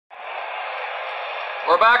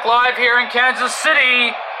We're back live here in Kansas City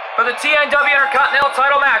for the TNW Intercontinental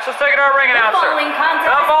title match. Let's take it to our ring announcer. The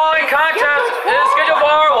following contest is scheduled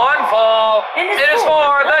for one fall. It is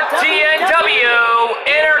for the TNW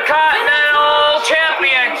Intercontinental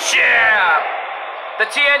Championship. The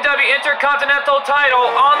TNW Intercontinental title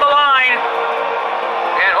on the line.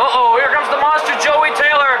 And here comes the monster Joey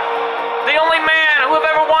Taylor. The only man who have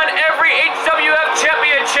ever won every HWF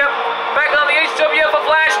championship back on the HWF of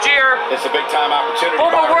last year. It's a big-time opportunity.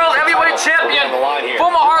 Former World Heavyweight Champion,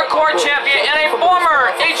 former Hardcore Champion, and a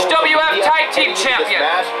former HWF Tag Team Champion.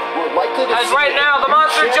 As right now, the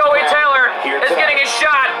monster Joey Taylor is getting a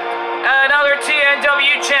shot at another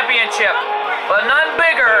TNW Championship. But none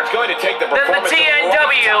bigger than the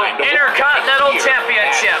TNW Intercontinental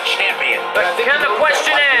Championship. But then the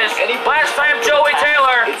question is, last time Joey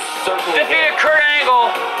Taylor defeated Kurt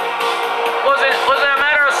Angle was in a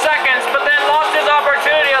matter of seconds, but then lost his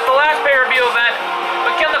opportunity at the last pay-per-view event.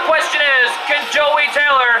 But Ken, the question is, can Joey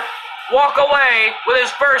Taylor walk away with his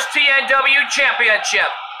first TNW Championship?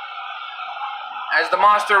 As the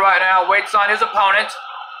monster right now waits on his opponent.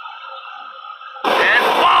 And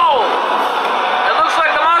whoa! It looks like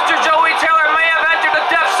the monster Joey Taylor may have entered the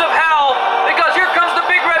depths of hell, because here comes the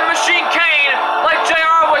Big Red Machine Kane, like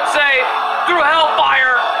JR would say, through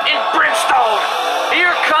hellfire and brimstone.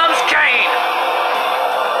 Here comes Kane.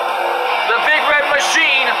 The Big Red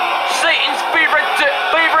Machine, Satan's favorite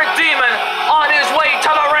demon, on his way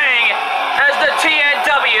to the ring as the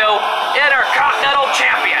TNW Intercontinental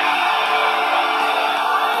Champion.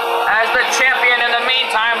 As the champion, in the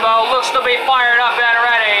meantime, though, looks to be fired up and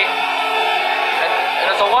ready. And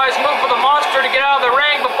it's a wise move for the monster to get out of the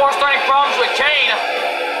ring before starting problems with Kane.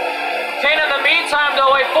 Kane, in the meantime,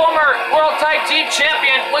 though, a former World Tag Team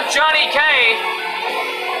Champion with Johnny K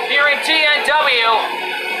here in TNW.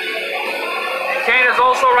 Kane is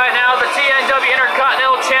also right now the TNW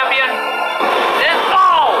Intercontinental Champion. And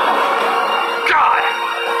God!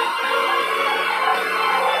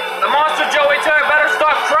 The monster Joey Taylor better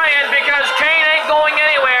stop crying, because Kane ain't going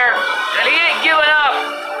anywhere, and he ain't giving up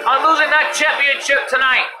on losing that championship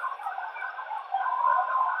tonight.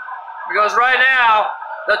 Because right now,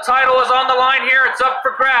 the title is on the line here. It's up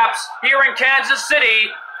for grabs here in Kansas City,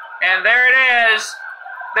 and there it is,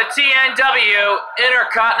 the TNW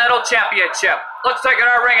Intercontinental Championship. Let's take it to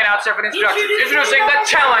our ring announcer for the introductions. Introducing the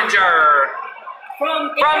challenger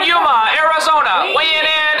from Yuma, Arizona, weighing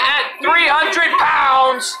in at 300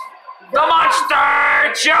 pounds, the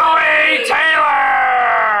monster Joey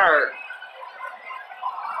Taylor.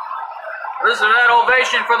 Listen to that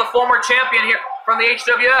ovation for the former champion here from the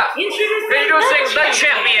HWF. Introducing the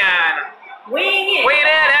champion. Weighing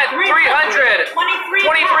in at 323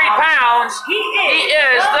 pounds, he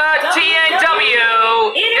is the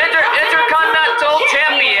TNW Intercontinental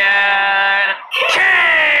Champion,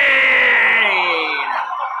 Kane!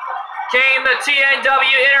 Kane, the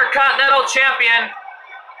TNW Intercontinental Champion.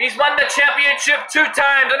 He's won the championship 2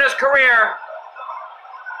 times in his career.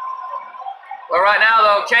 But right now,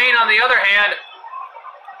 though, Kane, on the other hand,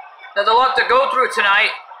 has a lot to go through tonight.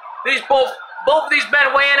 Both of these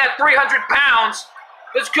men weigh in at 300 pounds.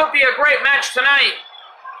 This could be a great match tonight,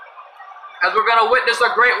 as we're going to witness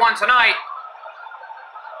a great one tonight.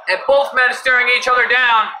 And both men staring each other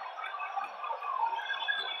down.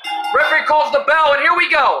 Referee calls the bell, and here we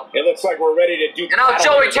go. It looks like we're ready to do. And now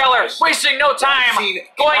Joey Taylor, wasting no time,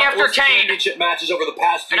 going after Kane. Matches over the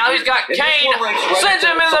past and now he's got Kane, sends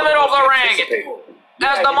him in the middle of the ring.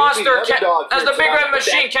 As the monster, as the Big Red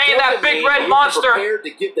Machine Kane, that Big Red monster, is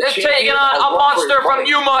taking on a monster from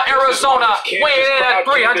Yuma, Arizona, weighing in at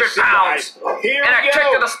 300 pounds. And a kick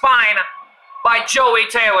to the spine by Joey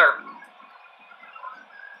Taylor.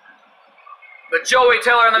 But Joey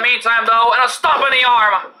Taylor, in the meantime, though, and a stomp in the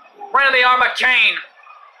arm. Right in the arm of Kane.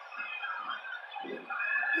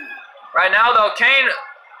 Right now, though, Kane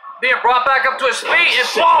being brought back up to his feet, and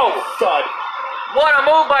whoa! What a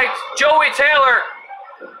move by Joey Taylor.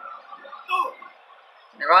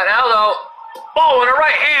 And right now, though, and a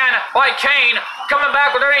right hand by Kane, coming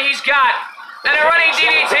back with everything he's got. And a running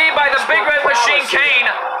DDT by the Big Red Machine Kane,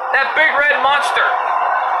 that Big Red monster.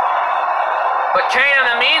 But Kane, in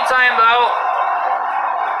the meantime, though,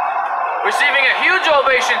 receiving a huge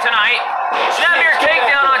ovation tonight. Snap your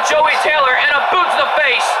takedown on Joey Taylor and a boot to the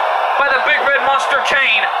face by the Big Red Monster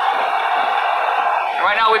Kane. And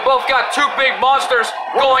right now we both got 2 big monsters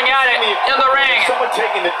going at it in the ring. Someone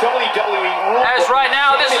taking the WWE. As right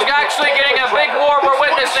now this is actually getting a big war we're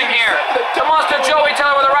witnessing here. The monster Joey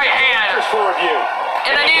Taylor with a right hand.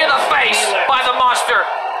 And a knee to the face by the monster.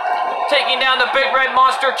 Taking down the Big Red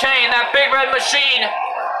Monster Kane, that Big Red Machine.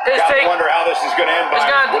 Gotta wonder how this is going to end. He's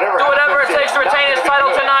going to do whatever it takes to retain his title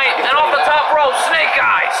tonight. And off the top rope, snake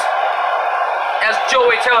eyes. As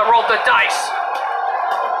Joey Taylor rolled the dice.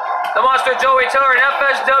 The monster Joey Taylor, an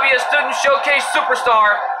FSW Student Showcase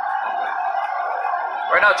superstar.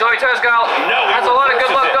 Right now, Joey Taylor's got has a lot of good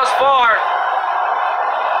luck thus far.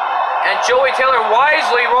 And Joey Taylor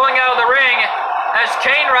wisely rolling out of the ring as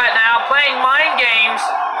Kane right now playing mind games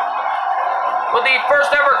with the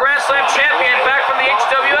first ever Grand Slam champion back from the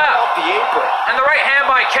HWF. And the right hand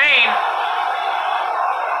by Kane.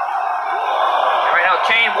 Right now,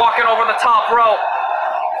 Kane walking over the top rope.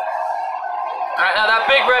 All right, now that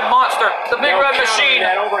big red monster, the big red machine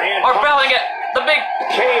are belling it.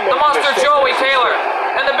 The monster Joey Taylor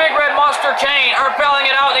and the big red monster Kane are belling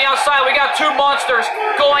it out on the outside. We got two monsters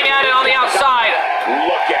going at it on the outside.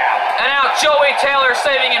 Look out. And now Joey Taylor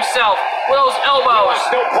saving himself with those elbows.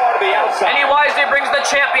 Still part of the outside. And he wisely brings the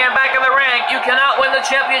champion back in the ring. You cannot win the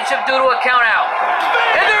championship due to a count out.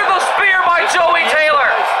 And there's the spear by Joey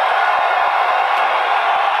Taylor.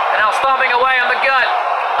 And now stomping away on the gut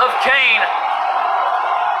of Kane.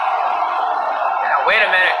 Now wait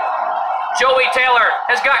a minute. Joey Taylor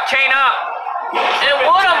has got Kane up. And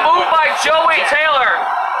what a move by Joey Taylor.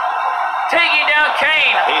 Taking down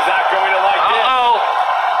Kane. He's not going to like this.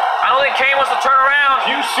 I don't think Kane wants to turn around.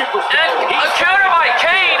 Few superstars. And a counter by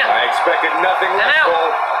Kane. I expected nothing less.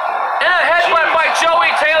 And a headbutt by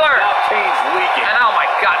Joey Taylor. Now Kane's leaking. And oh my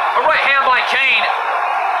God, a right hand by Kane.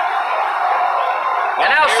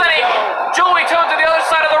 And now sending Joey Taylor to the other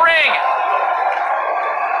side of the ring.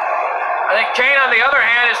 I think Kane, on the other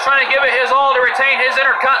hand, is trying to give it his all to retain his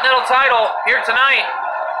Intercontinental title here tonight.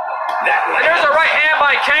 And there's a right hand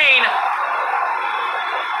by Kane.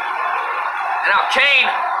 And now Kane,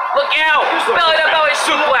 look out! Belly-to-belly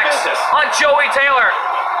suplex on Joey Taylor.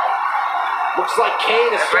 Looks like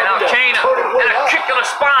Kane is right now. Kane and a kick to the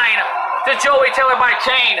spine to Joey Taylor by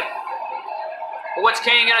Kane. But what's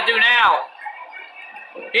Kane gonna do now?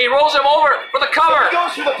 He rolls him over for the cover.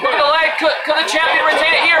 Look at the leg. Could the champion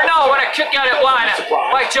retain it here? No. And a kick out at one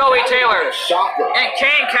by Joey Taylor. And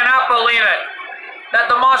Kane cannot believe it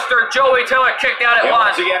that the monster Joey Taylor kicked out at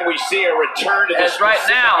one. Once again, we see a return to this right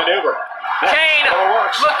now. maneuver. Kane,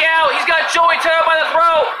 look out. He's got Joey Taylor by the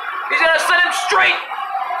throat. He's going to send him straight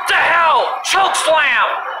to hell. Choke slam.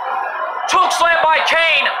 Choke slam by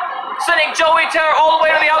Kane. Sending Joey Taylor all the way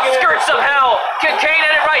to the outskirts of hell. Can Kane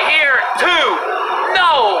end it right here? 2.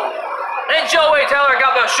 No! And Joey Taylor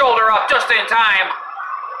got the shoulder up just in time.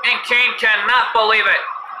 And Kane cannot believe it.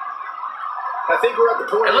 I think we're at the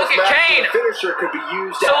point and look at Kane. The finisher could be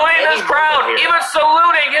used saluting this crowd, even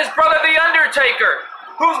saluting his brother The Undertaker,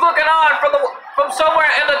 who's looking on from somewhere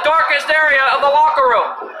in the darkest area of the locker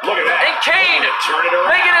room. Look at that. And Kane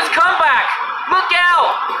making his comeback. Look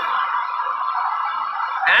out.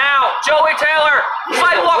 Now, Joey Taylor,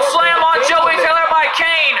 sidewalk slam on Joey Taylor by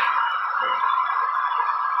Kane.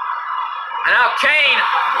 And now Kane,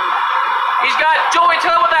 he's got Joey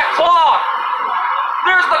Taylor with that claw.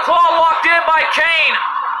 There's the claw locked in by Kane.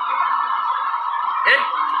 And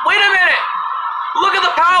wait a minute. Look at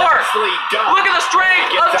the power. Look at the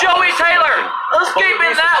strength of Joey Taylor.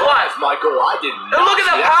 Escaping that one. Michael, I didn't. And look at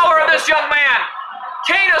the power of this young man.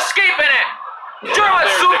 Kane escaping it. German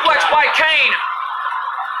suplex by Kane.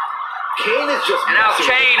 Kane is just and now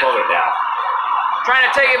Kane trying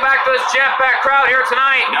to take it back to this jam-packed crowd here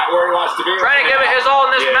tonight. Not where he wants to be. Trying to give it his all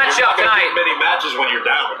in this matchup tonight. Many matches when you're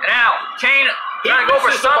down. And now Kane trying to go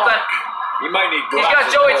for something. He might need. He's got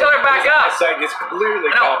Joey Taylor back up. It's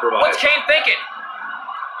clearly compromised. What's Kane thinking?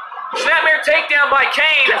 Snapmare takedown by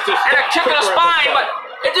Kane and a kick to the spine, but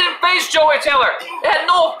it didn't phase Joey Taylor. It had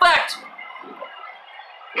no effect.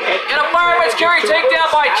 And a fireman's carry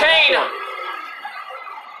takedown by Kane.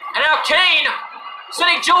 And now Kane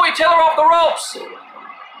sending Joey Taylor off the ropes. And,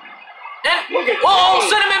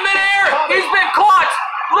 send him in midair. He's been caught.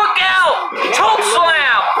 Look out. Choke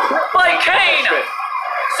slam by Kane.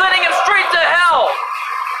 Sending him straight to hell.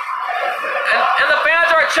 And the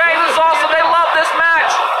fans are chanting. This is awesome. They love this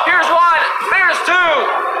match. Here's one. There's 2.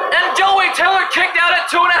 And Joey Taylor kicked out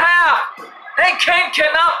at 2.5. And Kane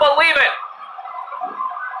cannot believe it.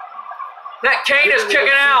 That Kane is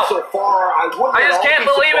kicking out. So far, I just can't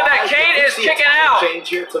believe it that Kane is kicking out. Change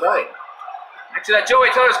here tonight. Actually, that Joey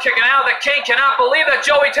Taylor's kicking out. That Kane cannot believe that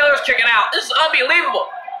Joey Taylor's kicking out. This is unbelievable.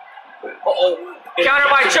 Counter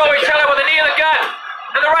by Joey Taylor with a knee in the gut.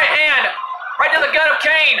 And the right hand. Right to the gut of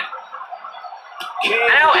Kane.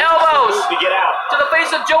 And now elbows to get out. To the face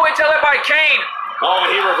of Joey Taylor by Kane. Oh, and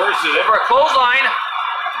he reverses it. For a clothesline.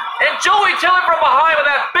 And Joey Taylor from behind with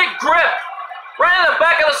that big grip. Right in the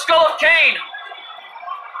back of the skull of Kane.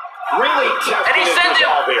 Really and he testing his sends him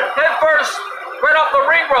resolve here. head first right off the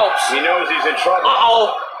ring ropes. He knows he's in trouble.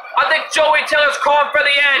 Uh-oh. I think Joey Taylor's calling for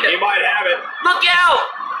the end. He might have it. Look out!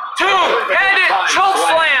 Two-handed choke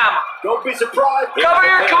slam. Don't be surprised. Cover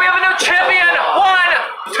here, can we have a new champion?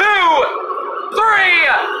 1, 2,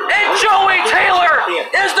 3, and Joey Taylor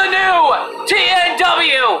is the new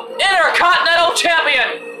TNW Intercontinental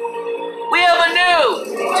Champion. We have a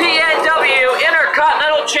new TNW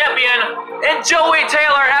Intercontinental Champion, and Joey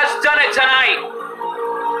Taylor has done it tonight.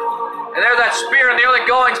 And there's that spear in the early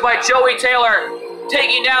goings by Joey Taylor,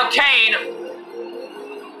 taking down Kane.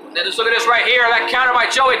 Then just look at this right here, that counter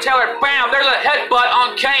by Joey Taylor. Bam, there's a headbutt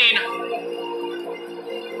on Kane.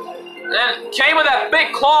 And then Kane with that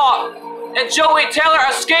big claw, and Joey Taylor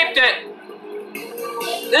escaped it.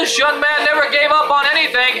 This young man never gave up on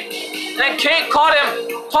anything. And then Kane caught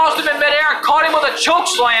him, tossed him in midair, and caught him with a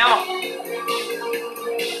choke slam.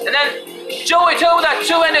 And then Joey Taylor with that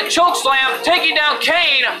two-handed choke slam, taking down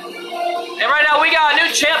Kane. And right now we got a new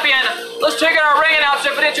champion. Let's take our ring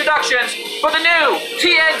announcement for the introductions for the new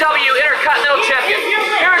TNW Intercontinental Champion.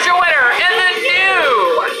 Here's your winner and the new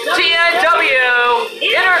TNW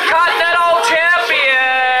Intercontinental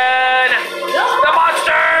Champion, the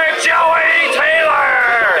Monster Joey Taylor.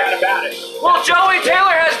 Well, Joey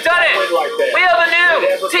Taylor has done it. We have a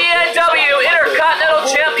new TNW Intercontinental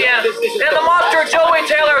Champion, and the Monster Joey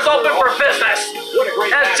Taylor is open for business.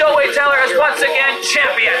 As Joey Taylor is once again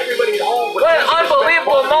champion. What an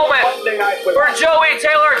unbelievable moment for Joey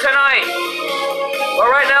Taylor tonight. But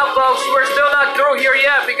right now, folks, we're still not through here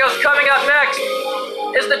yet, because coming up next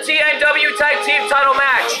is the TNW Tag Team title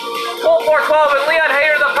match. Colt 412 and Leon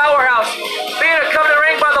Hayter, the Powerhouse, being accompanied in the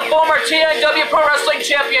ring by the former TNW Pro Wrestling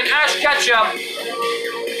Champion Ash Ketchum,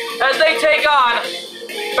 as they take on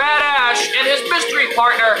Bad Ash and his mystery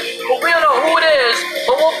partner. But we don't know who it is,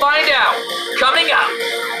 but we'll find out coming up.